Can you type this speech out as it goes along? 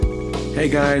Hey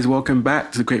guys, welcome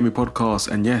back to the Create Me podcast.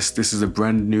 And yes, this is a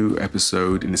brand new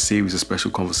episode in a series of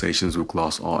special conversations with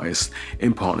glass artists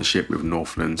in partnership with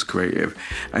Northlands Creative.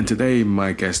 And today,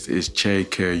 my guest is Che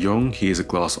Keung. He is a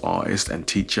glass artist and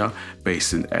teacher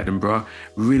based in Edinburgh.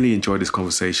 Really enjoyed this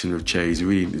conversation with Che. He's a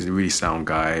really sound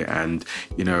guy. And,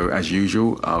 you know, as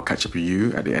usual, I'll catch up with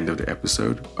you at the end of the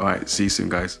episode. All right, see you soon,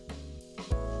 guys.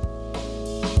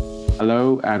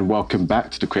 Hello and welcome back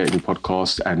to the Create Me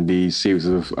podcast and the series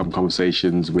of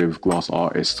conversations with glass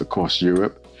artists across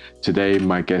Europe. Today,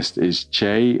 my guest is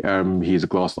Che. He's a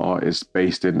glass artist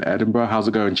based in Edinburgh. How's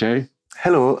it going, Che?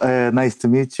 Hello, nice to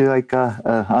meet you, Aika.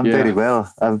 I'm very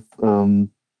well.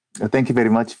 Thank you very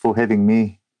much for having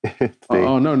me today.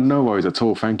 Oh, no worries at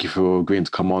all. Thank you for agreeing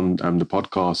to come on the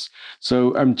podcast.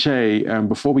 So, Che,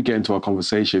 before we get into our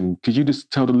conversation, could you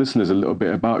just tell the listeners a little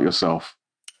bit about yourself?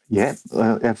 Yeah,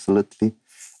 absolutely.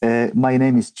 My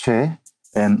name is Che,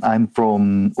 and I'm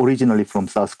originally from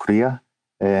South Korea.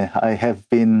 I have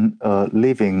been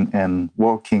living and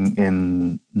working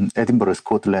in Edinburgh,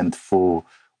 Scotland for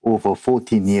over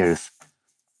 14 years.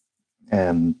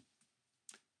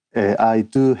 I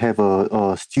do have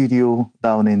a studio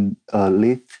down in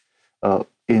Leith,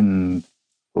 in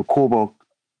Coburg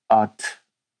House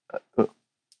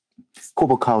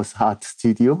Art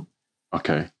Studio.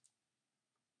 Okay.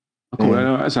 Cool.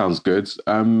 Yeah. That sounds good.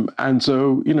 And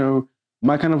so, you know,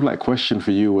 my kind of question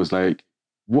for you was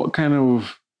what kind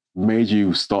of made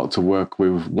you want to work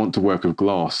with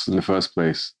glass in the first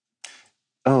place?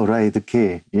 Oh, right.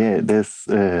 Okay. Yeah, that's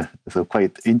a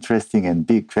quite interesting and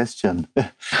big question.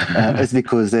 It's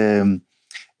because I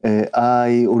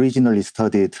originally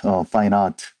studied fine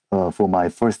art for my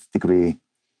first degree.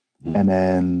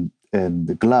 And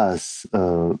the glass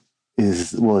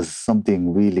was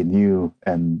something really new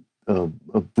and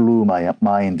blew my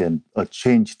mind and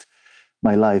changed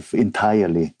my life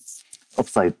entirely,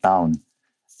 upside down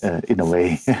in a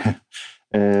way.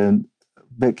 And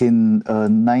back in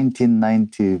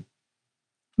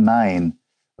 1999,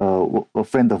 a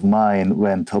friend of mine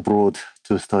went abroad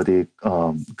to study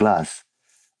glass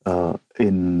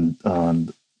in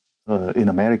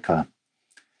America,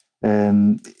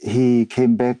 and he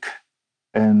came back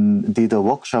and did a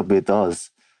workshop with us,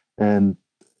 and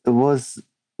it was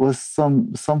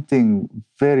something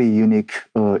very unique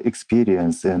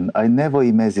experience, and I never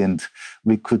imagined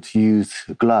we could use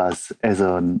glass as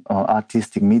an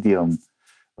artistic medium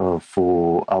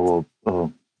for our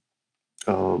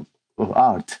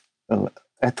art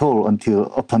at all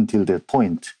up until that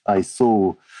point. I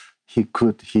saw he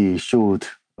showed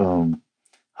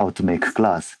how to make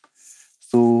glass,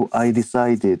 so I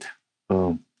decided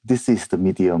this is the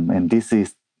medium, and this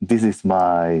is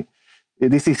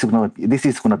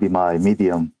gonna be my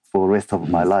medium for the rest of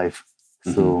my life.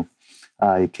 Mm-hmm. So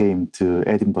I came to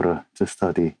Edinburgh to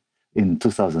study in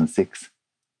 2006.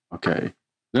 Okay.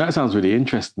 That sounds really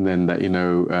interesting then, that, you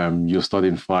know, you're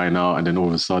studying fine art and then all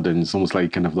of a sudden it's almost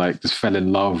just fell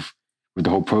in love with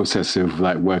the whole process of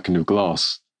working with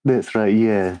glass. That's right.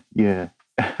 Yeah.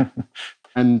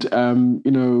 And,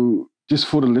 you know, just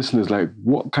for the listeners,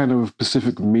 what kind of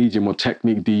specific medium or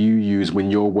technique do you use when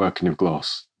you're working with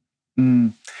glass?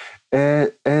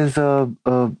 As a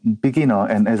beginner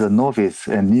and as a novice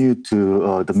and new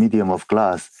to the medium of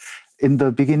glass, in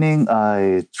the beginning,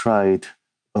 I tried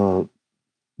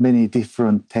many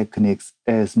different techniques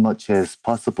as much as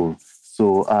possible.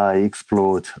 So I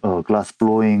explored glass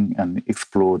blowing and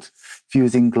explored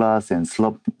fusing glass and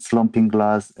slumping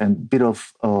glass and a bit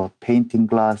of painting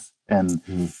glass and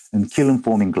kiln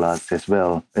forming glass as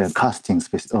well, casting,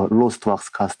 lost wax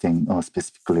casting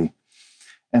specifically.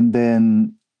 And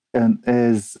then,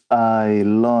 as I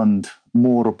learned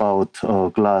more about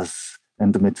glass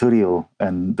and the material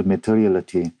and the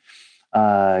materiality,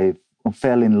 I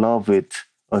fell in love with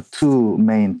two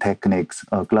main techniques,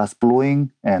 glass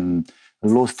blowing and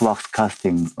lost wax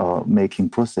casting making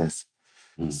process.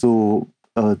 So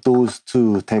those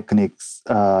two techniques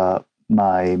are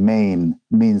my main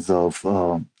means of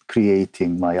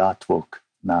creating my artwork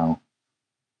now.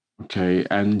 Okay,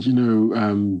 and you know,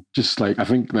 I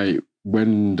think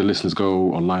when the listeners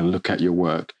go online and look at your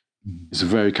work, it's a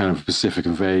very kind of specific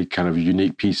and very kind of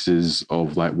unique pieces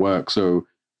of work. So,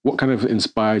 what kind of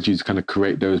inspired you to kind of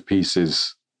create those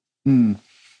pieces?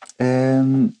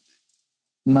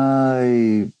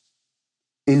 My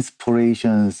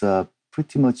inspirations are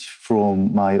pretty much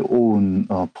from my own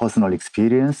personal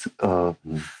experience.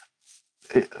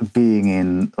 Being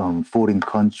in foreign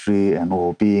country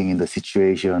or being in the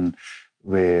situation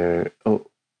where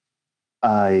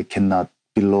I cannot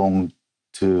belong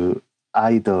to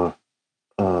either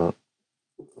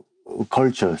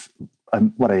cultures.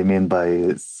 what I mean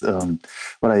by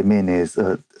what I mean is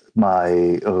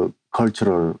my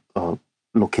cultural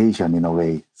location in a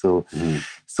way. So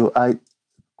so I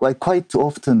quite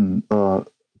often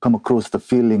come across the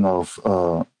feeling of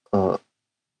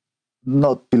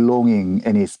not belonging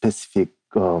any specific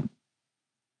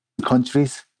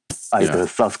countries, either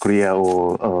South Korea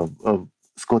or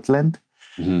Scotland.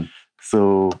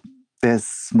 So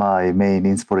that's my main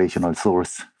inspirational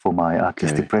source for my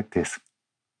artistic practice.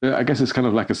 I guess it's kind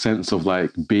of like a sense of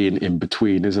like being in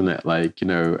between, isn't it? Like, you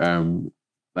know,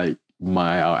 like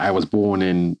I was born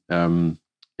in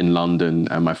London,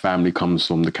 and my family comes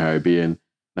from the Caribbean.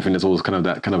 I think there's always kind of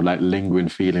that kind of like lingering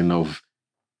feeling of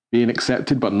being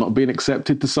accepted, but not being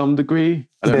accepted to some degree.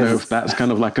 I don't know if that's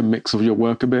kind of like a mix of your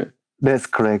work a bit. That's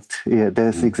correct. Yeah,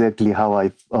 that's exactly how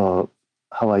I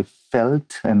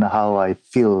felt and how I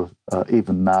feel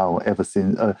even now. Ever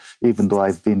since, even though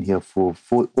I've been here for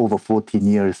over 14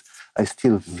 years, I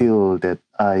still feel that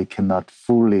I cannot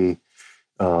fully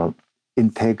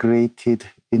integrate it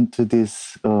into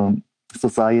this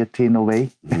society in a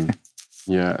way.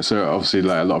 Yeah. So obviously,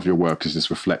 like a lot of your work is just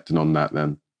reflecting on that.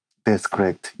 Then. That's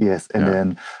correct. Yes, and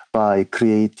then by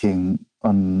creating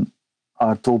an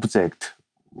art object,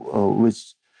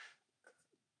 which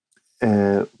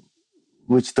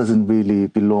doesn't really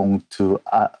belong to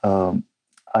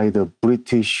either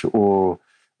British or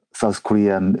South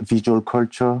Korean visual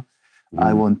culture,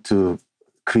 I want to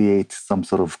create some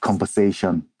sort of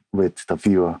conversation with the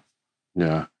viewer.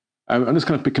 Yeah. I'm just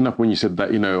kind of picking up when you said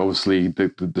that, you know, obviously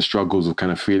the struggles of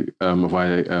kind of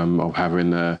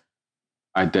having a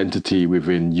identity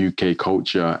within UK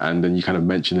culture, and then you kind of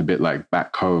mentioned a bit like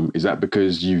back home. Is that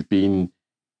because you've been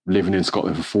living in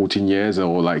Scotland for 14 years,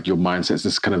 or like your mindset's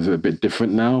just kind of a bit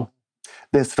different now?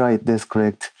 That's right. That's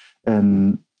correct.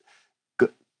 And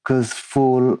because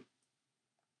for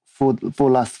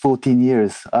last 14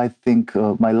 years, I think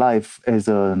my life as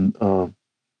a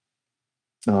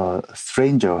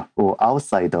stranger or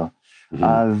outsider,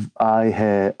 I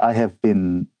have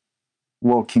been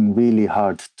working really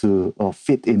hard to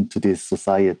fit into this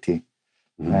society,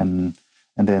 and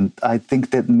then I think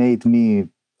that made me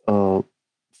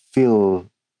feel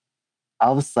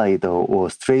outsider or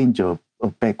stranger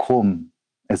back home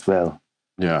as well.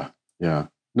 Yeah.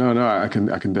 No, I can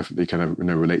definitely kind of, you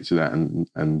know, relate to that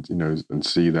and you know, and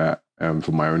see that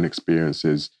from my own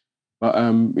experiences. But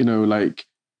you know, like,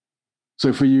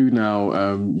 so for you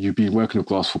now, you've been working with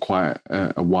glass for quite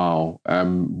a while.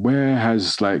 Where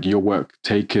has like your work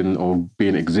taken or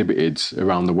been exhibited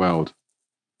around the world?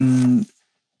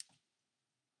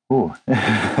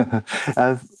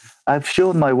 I've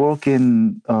shown my work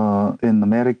in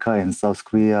America and South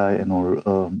Korea, and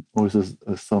also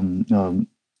some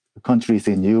countries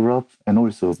in Europe, and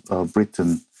also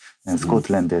Britain and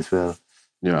Scotland as well.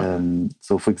 Yeah.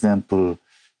 So, for example,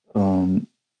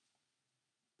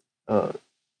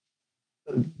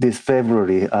 this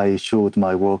February, I showed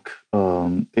my work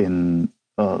in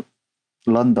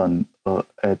London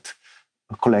at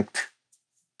Collect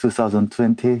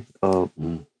 2020.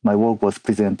 My work was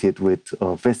presented with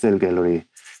Vessel Gallery.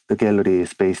 The gallery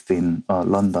is based in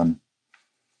London.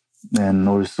 And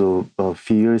also a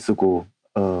few years ago,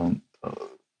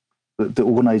 the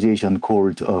organization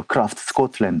called Craft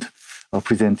Scotland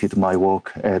presented my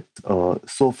work at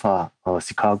SOFA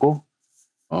Chicago.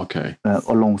 Okay.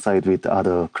 Alongside with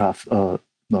other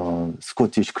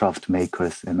Scottish craft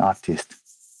makers and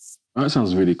artists. That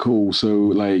sounds really cool. So,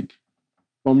 like,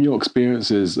 from your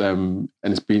experiences, and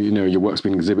it's been, you know, your work's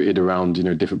been exhibited around, you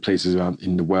know, different places around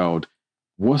in the world.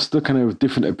 What's the kind of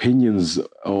different opinions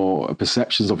or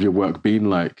perceptions of your work been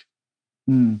like?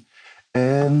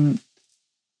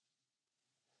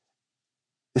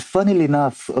 Funnily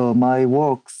enough, my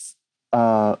works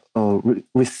are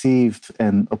received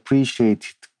and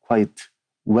appreciated quite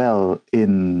well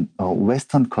in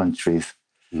Western countries,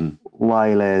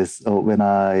 while as when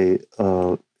I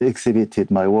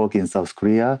exhibited my work in South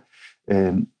Korea,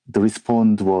 the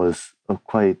response was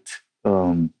quite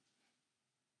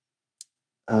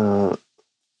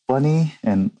funny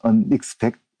and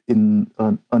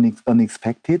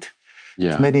unexpected.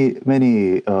 Yeah.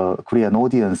 Many Korean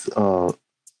audience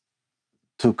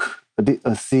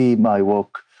see my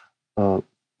work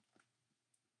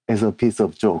as a piece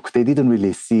of joke. They didn't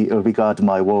really regard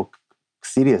my work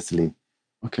seriously.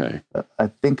 Okay. I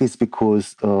think it's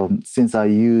because since I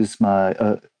use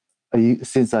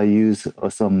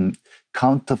some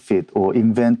counterfeit or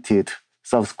invented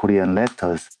South Korean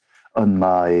letters on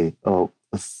my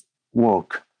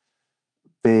work,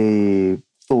 they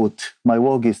thought my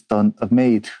work is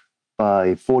made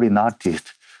by foreign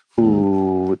artists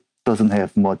who doesn't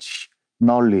have much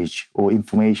knowledge or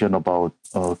information about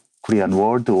Korean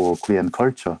world or Korean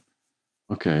culture.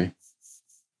 Okay.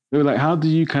 So, like, how do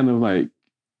you kind of like,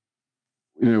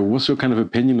 what's your kind of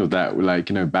opinion of that? Like,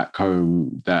 back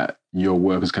home, that your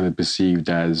work is kind of perceived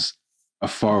as a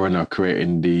foreigner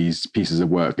creating these pieces of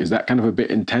work. Is that kind of a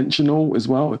bit intentional as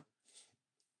well?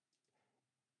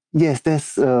 Yes,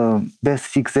 that's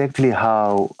exactly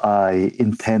how I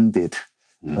intended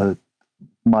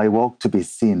my work to be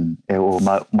seen, or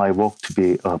my work to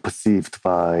be perceived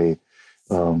by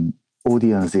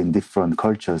audience in different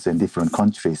cultures and different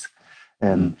countries.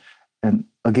 And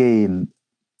again,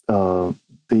 the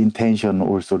intention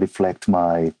also reflect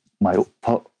my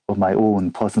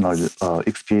own personal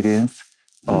experience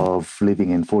of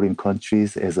living in foreign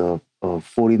countries as a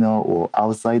foreigner or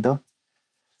outsider.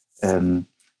 And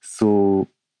so,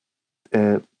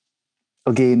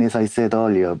 again, as I said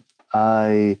earlier,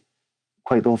 I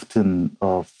quite often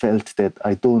felt that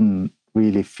I don't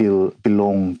really feel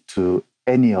belong to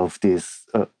any of these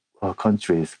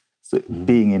countries. So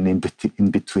being in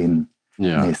between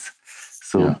this.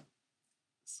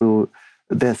 So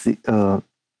that's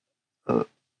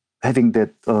having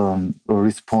that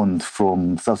response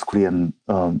from South Korean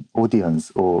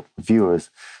audience or viewers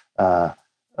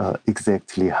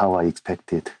exactly how I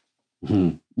expected.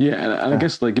 Mm-hmm. Yeah, and I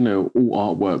guess all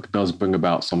artwork does bring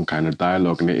about some kind of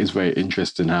dialogue, and it is very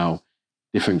interesting how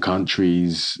different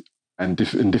countries and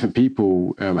different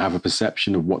people have a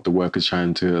perception of what the work is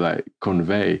trying to like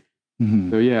convey. Mm-hmm.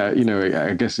 So yeah,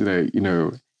 I guess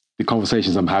the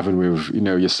conversations I'm having with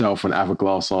yourself and other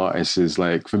glass artists is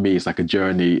like, for me, it's like a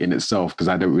journey in itself, because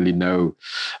I don't really know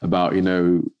about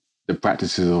the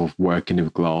practices of working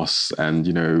with glass and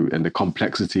and the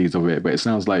complexities of it. But it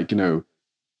sounds like you've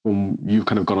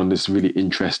kind of gone on this really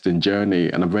interesting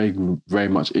journey, and I'm very, very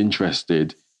much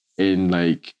interested in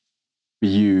like, for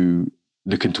you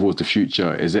looking towards the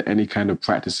future, is there any kind of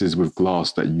practices with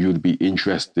glass that you'd be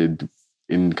interested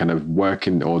in kind of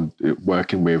working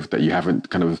with that you haven't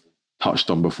kind of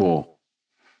touched on before?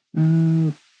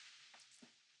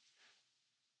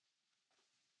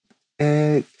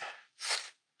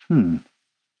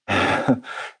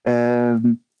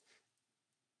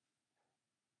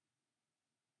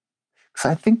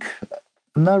 I think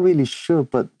I'm not really sure,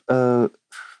 but I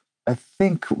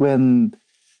think when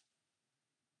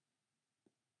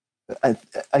I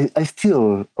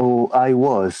still, or I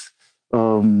was,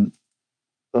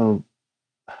 the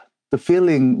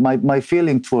feeling, my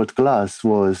feeling toward glass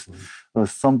was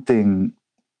something.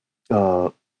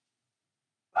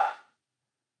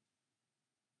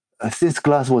 Since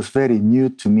glass was very new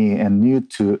to me and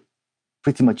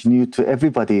pretty much new to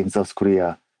everybody in South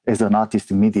Korea as an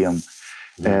artistic medium.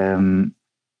 I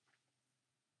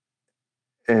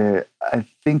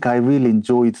think I really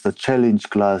enjoyed the challenge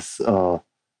glass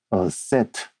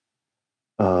set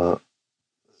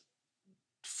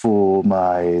for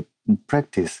my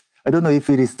practice. I don't know if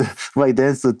it is the right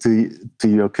answer to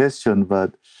your question,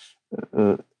 but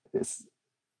it's.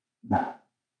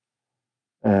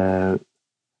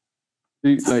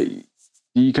 Do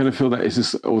you kind of feel that it's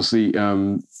just obviously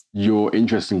your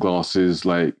interest in glasses,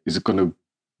 like, is it going to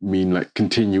mean like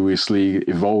continuously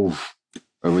evolve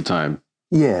over time?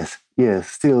 Yes.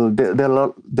 Still,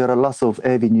 there are lots of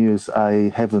avenues I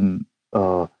haven't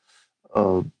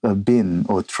been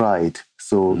or tried.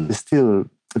 So it's still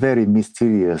very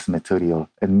mysterious material,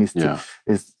 and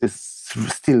it's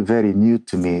still very new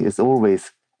to me. It's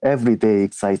always, every day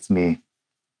excites me.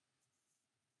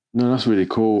 No, that's really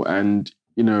cool. And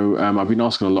I've been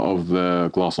asking a lot of the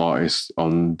glass artists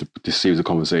on this series of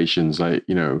conversations, like,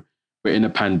 we're in a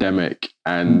pandemic,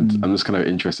 and I'm just kind of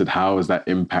interested, how has that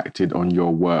impacted on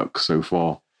your work so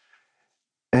far?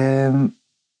 During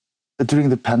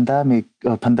the pandemic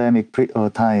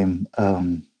time,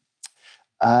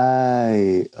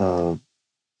 I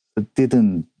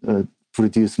didn't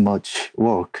produce much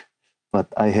work, but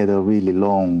I had a really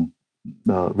long,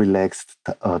 relaxed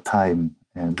time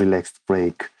and relaxed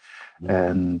break.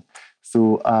 And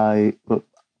so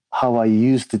how I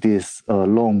used this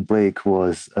long break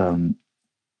was,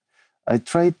 I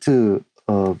tried to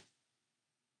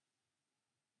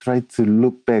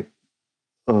look back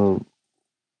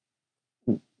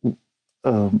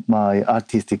my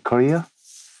artistic career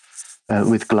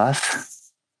with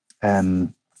glass,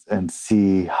 and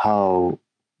see how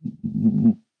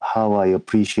I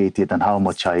appreciated and how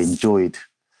much I enjoyed.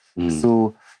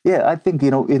 So yeah, I think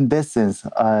in that sense,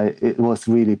 it was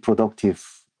really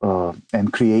productive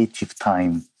and creative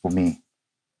time for me.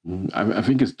 I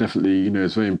think it's definitely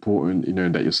it's very important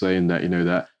that you're saying that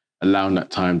that allowing that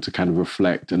time to kind of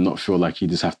reflect and not feel like you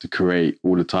just have to create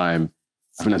all the time.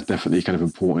 I think that's definitely kind of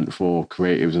important for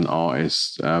creatives and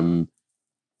artists. For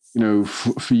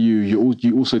you,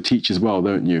 you also teach as well,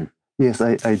 don't you? Yes,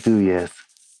 I do. Yes,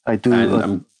 I do. And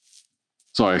I'm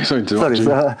sorry to interrupt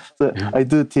you. I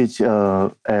do teach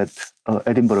at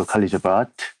Edinburgh College of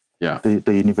Art. Yeah,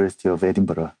 the University of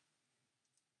Edinburgh.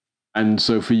 And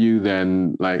so for you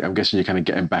then, like, I'm guessing you're kind of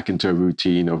getting back into a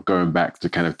routine of going back to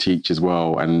kind of teach as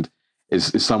well. And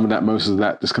is some of that, most of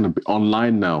that, just kind of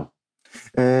online now?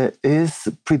 Is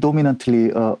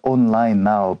predominantly online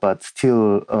now, but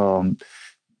still a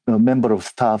member of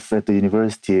staff at the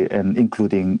university, and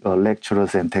including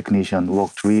lecturers and technicians,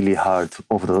 worked really hard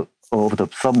over the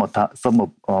summertime.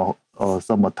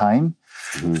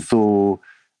 Mm-hmm.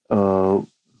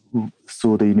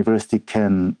 So the university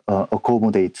can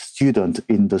accommodate students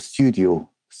in the studio.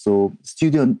 So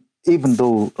even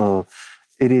though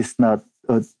it is not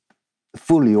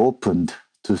fully opened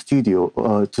to the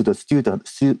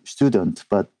student,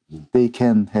 but they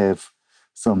can have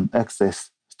some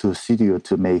access to studio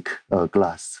to make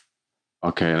glass.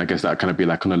 Okay, and I guess that kind of be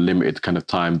like on a limited kind of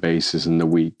time basis in the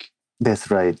week.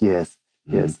 That's right. Yes,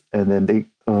 yes, and then they.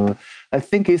 I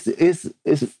think it's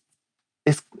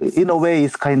in a way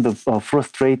it's kind of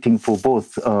frustrating for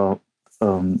both the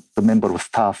member of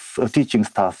staff, teaching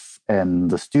staff,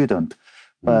 and the student,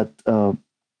 but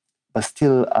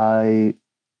still I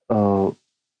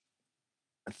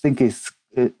think it's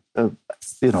of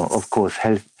course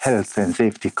health and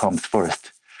safety comes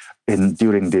first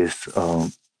during this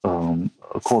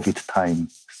COVID time.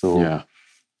 So yeah.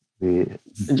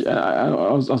 I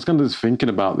was kind of just thinking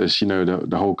about this, the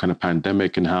whole kind of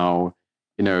pandemic and how,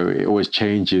 it always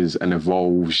changes and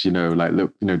evolves, like,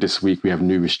 look, this week we have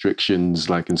new restrictions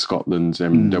like in Scotland,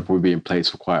 and they'll probably be in place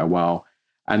for quite a while.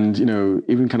 And,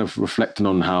 even kind of reflecting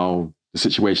on how the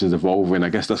situation is evolving, I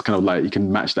guess that's kind of like, you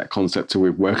can match that concept to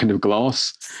with working with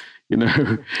glass. You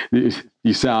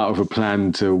set out with a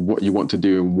plan to what you want to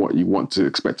do and what you want to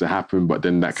expect to happen, but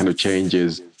then that kind of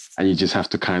changes and you just have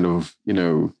to kind of,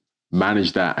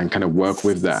 manage that and kind of work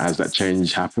with that as that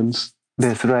change happens.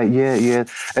 That's right. Yeah.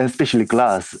 And especially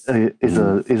glass is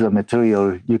a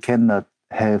material you cannot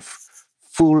have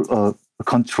full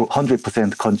control,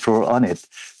 100% control on it.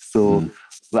 So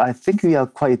I think we are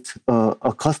quite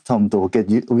accustomed, or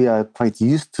we are quite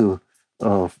used to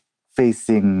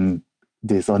facing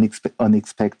this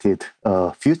unexpected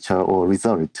future or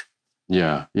result.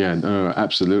 Yeah, no,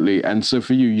 absolutely. And so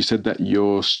for you, you said that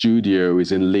your studio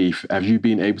is in Leith. Have you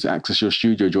been able to access your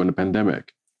studio during the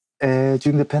pandemic?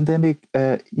 During the pandemic,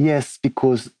 yes,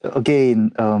 because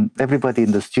again, everybody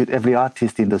in the studio, every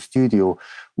artist in the studio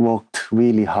worked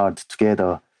really hard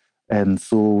together. And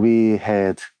so we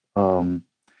had kind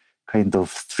of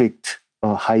strict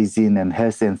hygiene and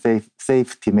health and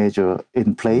safety measure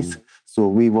in place. So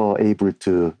we were able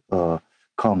to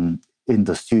come in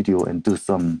the studio and do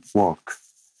some work.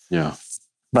 Yeah.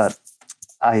 But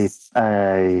as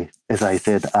I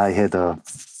said, I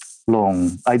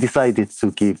decided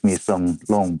to give me some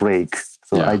long break.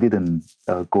 So I didn't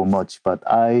go much, but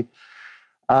I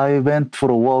went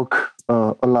for a walk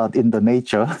a lot in the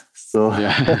nature. So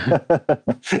yeah,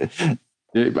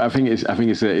 but I think it's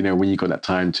when you got that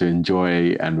time to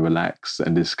enjoy and relax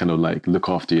and just kind of like look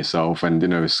after yourself.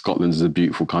 And Scotland is a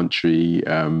beautiful country,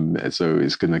 so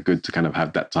it's kind of good to kind of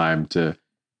have that time to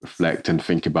reflect and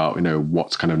think about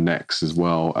what's kind of next as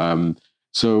well.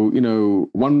 So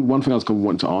one thing I was going to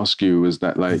want to ask you is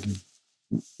that, like,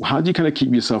 how do you kind of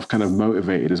keep yourself kind of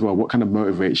motivated as well? What kind of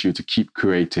motivates you to keep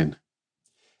creating?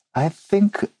 I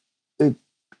think the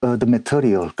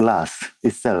material, glass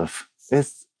itself,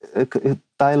 is a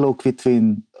dialogue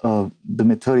between the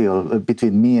material,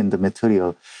 between me and the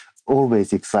material,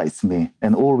 always excites me,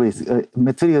 and always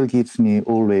material gives me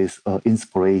always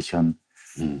inspiration,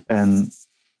 and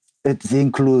it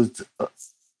includes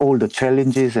all the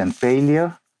challenges and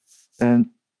failure.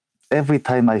 And every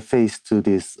time I face to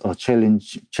this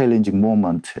challenging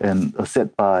moment and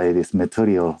set by this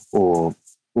material or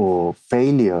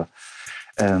failure,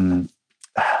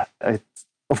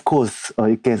 of course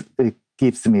it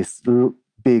gives me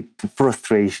big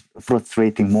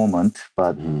frustrating moment,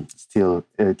 but still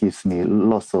it gives me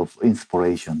lots of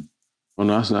inspiration. Well,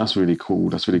 no, that's really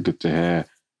cool. That's really good to hear.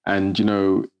 And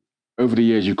over the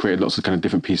years, you created lots of kind of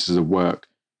different pieces of work.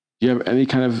 Do you have any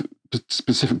kind of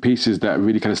specific pieces that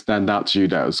really kind of stand out to you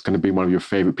that was going to be one of your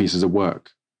favorite pieces of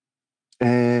work?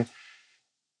 Yes.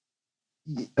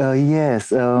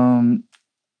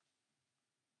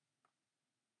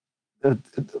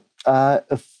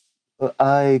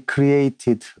 I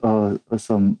created a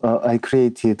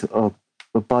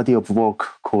body of work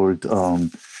called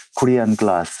Korean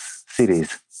Glass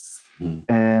series.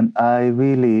 And I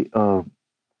really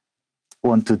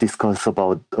want to discuss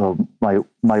about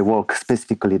my work,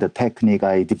 specifically the technique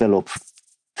I developed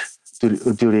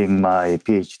during my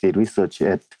PhD research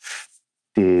at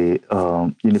the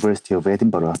University of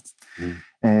Edinburgh.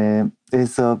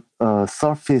 It's a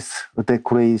surface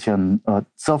decorating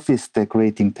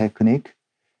technique.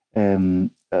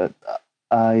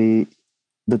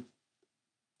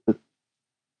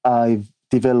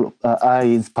 I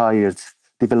inspired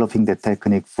developing the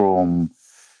technique from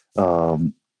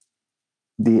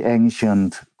the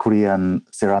ancient Korean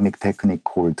ceramic technique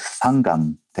called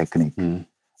Sangang technique.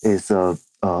 It's a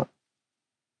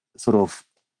sort of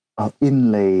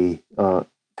inlay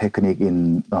technique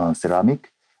in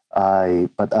ceramic.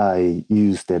 But I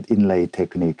used that inlay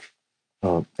technique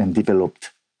and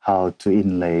developed how to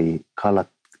inlay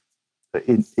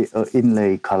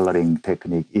coloring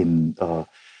technique in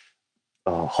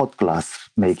hot glass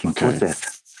making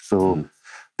process. So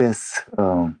this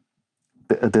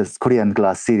Korean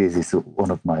glass series is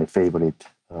one of my favorite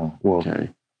work. Okay.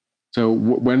 So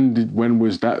when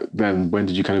was that then? When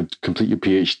did you kind of complete your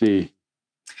PhD?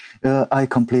 I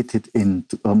completed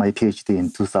my PhD in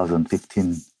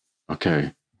 2015.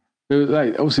 Okay. So,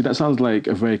 like, obviously that sounds like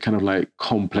a very kind of like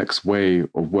complex way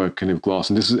of working with glass.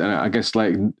 And this is, I guess,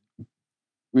 like,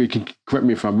 you can correct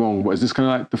me if I'm wrong, but is this kind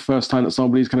of like the first time that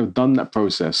somebody's kind of done that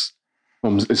process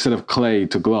from instead of clay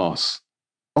to glass?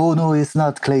 Oh no, it's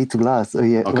not clay to glass.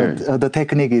 Okay. But, the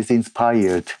technique is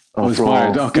inspired.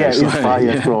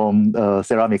 Inspired. From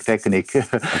ceramic technique.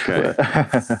 Okay.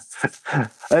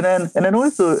 and then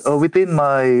also within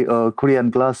my Korean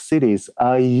glass series,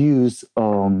 I use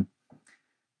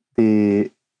the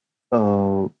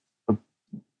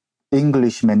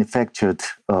English manufactured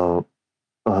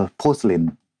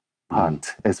porcelain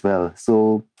part as well.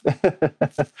 So.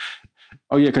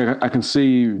 Oh yeah, I can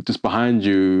see just behind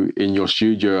you in your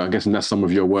studio. I'm guessing that's some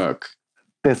of your work.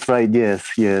 That's right.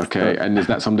 Yes. Okay, and is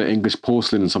that some of the English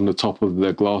porcelain and some of the top of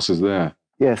the glasses there?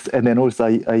 Yes, and then also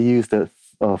I use the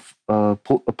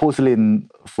porcelain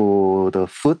for the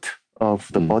foot of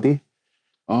the body.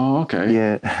 Oh, okay.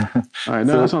 Yeah. All right.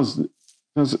 No, that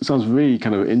sounds really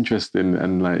kind of interesting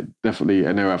and like definitely.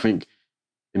 I think.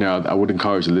 I would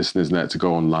encourage the listeners to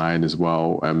go online as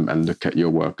well and look at your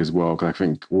work as well. Because I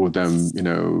think all of them,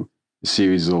 a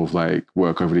series of like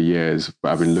work over the years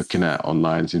I've been looking at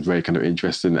online seems very kind of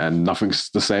interesting and nothing's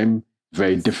the same.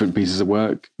 Very different pieces of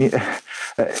work. Yeah,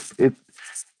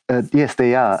 yes,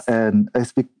 they are. And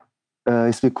it's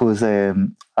because I,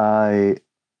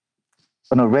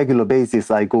 on a regular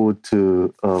basis, I go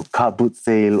to a car boot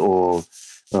sale or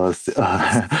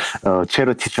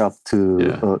charity shop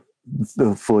to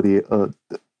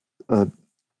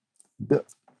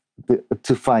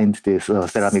to find this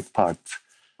ceramic parts.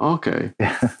 Okay.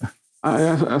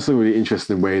 That's a really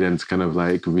interesting way then to kind of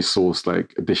like resource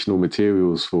like additional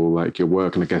materials for like your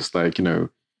work. And I guess like,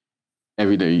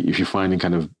 every day if you're finding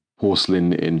kind of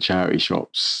porcelain in charity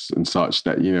shops and such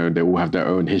that, they all have their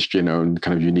own history and their own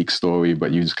kind of unique story,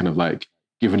 but you just kind of like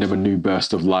giving them a new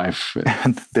burst of life.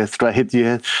 That's right.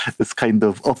 Yeah, it's kind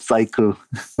of upcycle.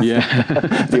 Yeah,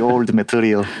 the old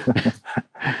material.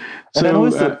 And then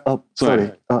also,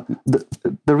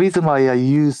 the reason why I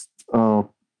used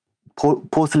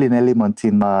porcelain element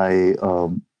in my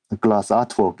glass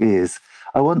artwork is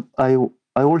I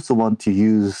also want to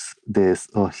use this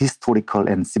historical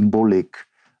and symbolic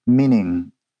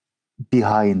meaning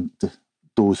behind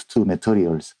those two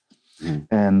materials.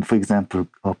 And for example,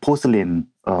 porcelain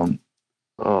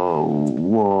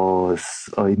was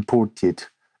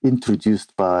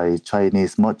introduced by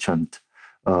Chinese merchant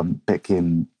back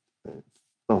in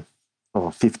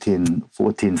 15th,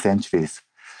 14th centuries.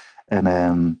 And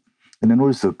then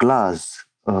also glass,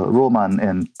 Roman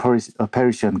and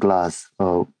Persian glass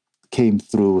came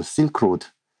through Silk Road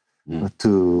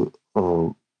to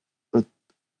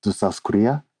South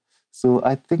Korea. So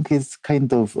I think it's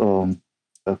kind of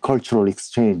a cultural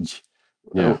exchange,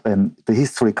 and the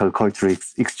historical cultural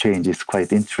exchange is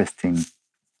quite interesting.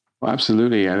 Well,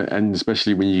 absolutely, and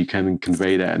especially when you can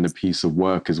convey that in a piece of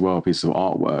work as well, a piece of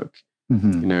artwork.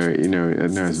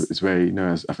 It's very,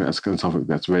 I think that's kind of something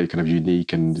that's very kind of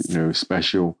unique and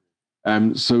special.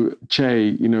 So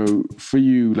Che, for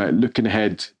you, like looking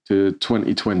ahead to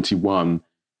 2021,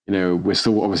 we're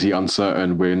still obviously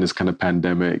uncertain. We're in this kind of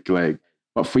pandemic,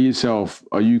 but for yourself,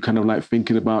 are you kind of like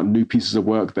thinking about new pieces of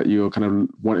work that you're kind of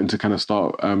wanting to kind of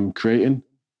start creating?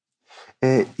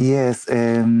 Yes.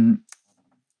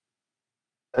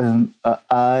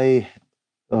 I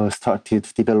started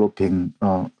developing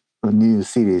a new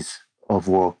series of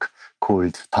work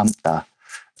called Damta.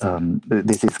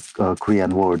 This is a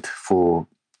Korean word for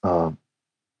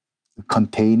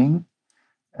containing.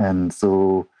 And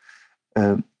so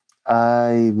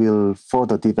I will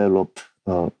further develop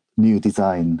new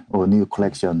design or new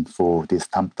collection for this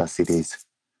Tampere series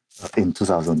in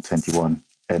 2021.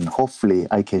 And hopefully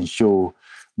I can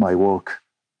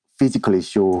physically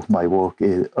show my work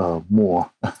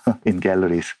more in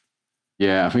galleries.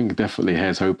 Yeah, I think definitely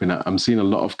here's hoping. I'm seeing a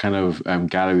lot of kind of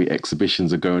gallery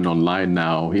exhibitions are going online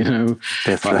now,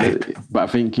 That's right. But I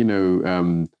think,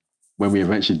 when we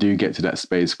eventually do get to that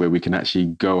space where we can actually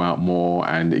go out more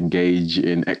and engage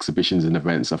in exhibitions and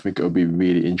events, I think it'll be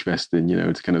really interesting,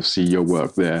 to kind of see your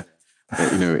work there,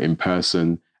 in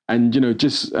person. And,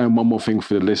 just one more thing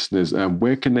for the listeners,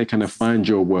 where can they kind of find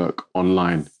your work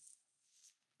online?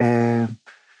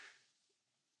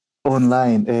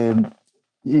 Online,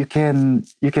 you can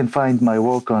find my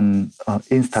work on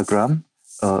Instagram,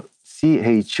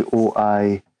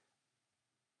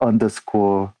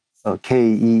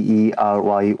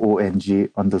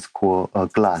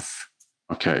 CHOI_KEERYONG_glass.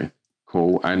 Okay,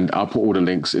 cool. And I'll put all the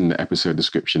links in the episode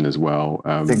description as well.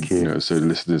 Thank you. So the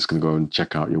listeners can go and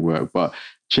check out your work. But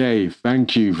Che,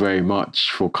 thank you very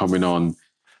much for coming on,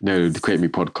 the Create Me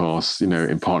podcast,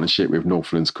 in partnership with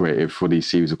Northlands Creative for these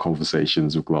series of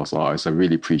conversations with glass artists. I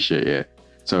really appreciate it.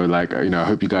 So I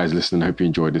hope you guys listen. I hope you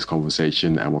enjoyed this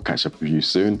conversation, and we'll catch up with you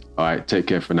soon. All right, take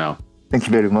care for now. Thank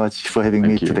you very much for having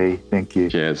me today. Thank you.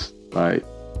 Cheers. Bye.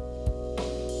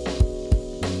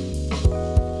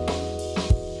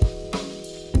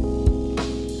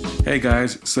 Hey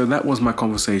guys, so that was my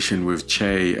conversation with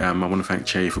Che. I want to thank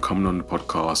Che for coming on the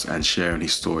podcast and sharing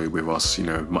his story with us,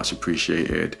 much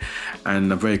appreciated.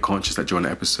 And I'm very conscious that during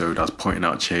the episode I was pointing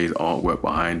out Che's artwork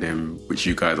behind him, which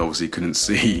you guys obviously couldn't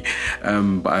see.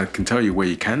 But I can tell you where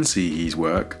you can see his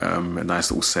work. A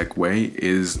nice little segue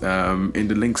is in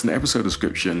the links in the episode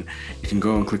description. You can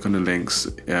go and click on the links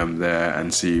there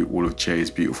and see all of Che's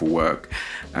beautiful work.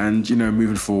 And,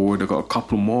 moving forward, I've got a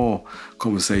couple more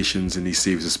conversations in these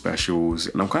series of specials,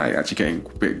 and I'm actually getting a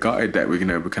bit gutted that we're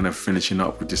kind of finishing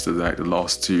up with just the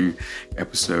last two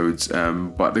episodes,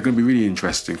 but they're going to be really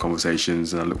interesting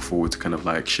conversations, and I look forward to kind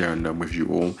of sharing them with you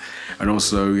all. And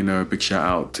also, a big shout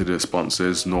out to the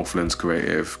sponsors, Northlands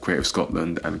Creative, Creative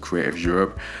Scotland and Creative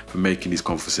Europe, for making these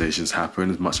conversations happen.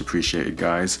 It's much appreciated,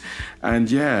 guys.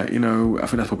 And yeah, I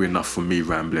think that's probably enough for me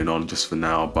rambling on just for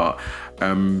now, but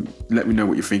let me know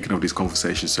what you're thinking of these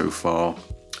conversations so far.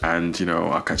 And,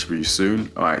 I'll catch up with you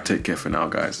soon. All right, take care for now,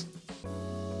 guys.